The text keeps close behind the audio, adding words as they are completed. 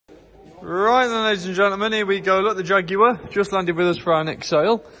Right then, ladies and gentlemen, here we go. Look, the Jaguar just landed with us for our next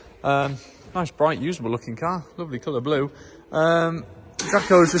sale. Nice, bright, usable looking car. Lovely colour blue.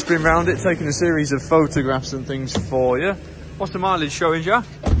 Jacko's just been round it, taking a series of photographs and things for you. What's the mileage showing, Jack?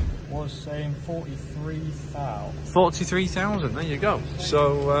 Was saying 43,000. 43,000, there you go.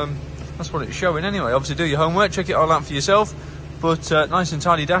 So, that's what it's showing anyway. Obviously, do your homework, check it all out for yourself. But nice and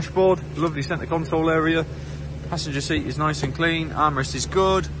tidy dashboard, lovely centre console area. Passenger seat is nice and clean, armrest is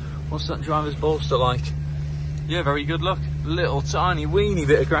good. What's that driver's bolster like? Yeah, very good look. Little tiny weeny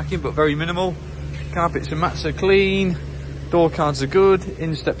bit of cracking, but very minimal. Carpets and mats are clean. Door cards are good.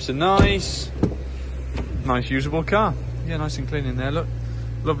 Insteps are nice. Nice usable car. Yeah, nice and clean in there, look.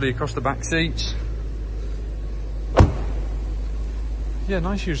 Lovely across the back seats. Yeah,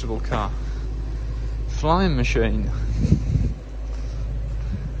 nice usable car. Flying machine.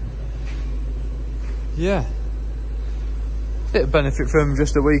 Yeah. Bit of benefit from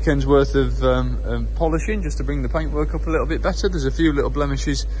just a weekend's worth of polishing, just to bring the paintwork up a little bit better. There's a few little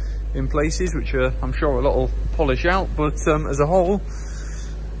blemishes in places, which I'm sure a lot will polish out, but as a whole,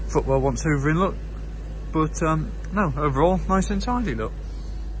 footwell wants hoovering, look. But no, overall, nice and tidy, look.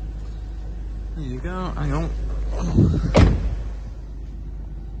 There you go, hang on.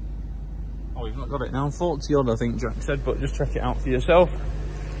 Oh, we've not got it now, 40 odd I think Jack said, but just check it out for yourself.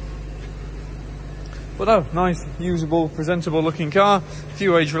 But no, nice, usable, presentable looking car. A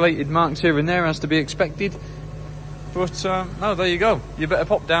few age-related marks here and there, as to be expected. But no, there you go. You better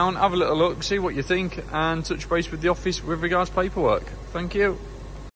pop down, have a little look, see what you think, and touch base with the office with regards to paperwork. Thank you.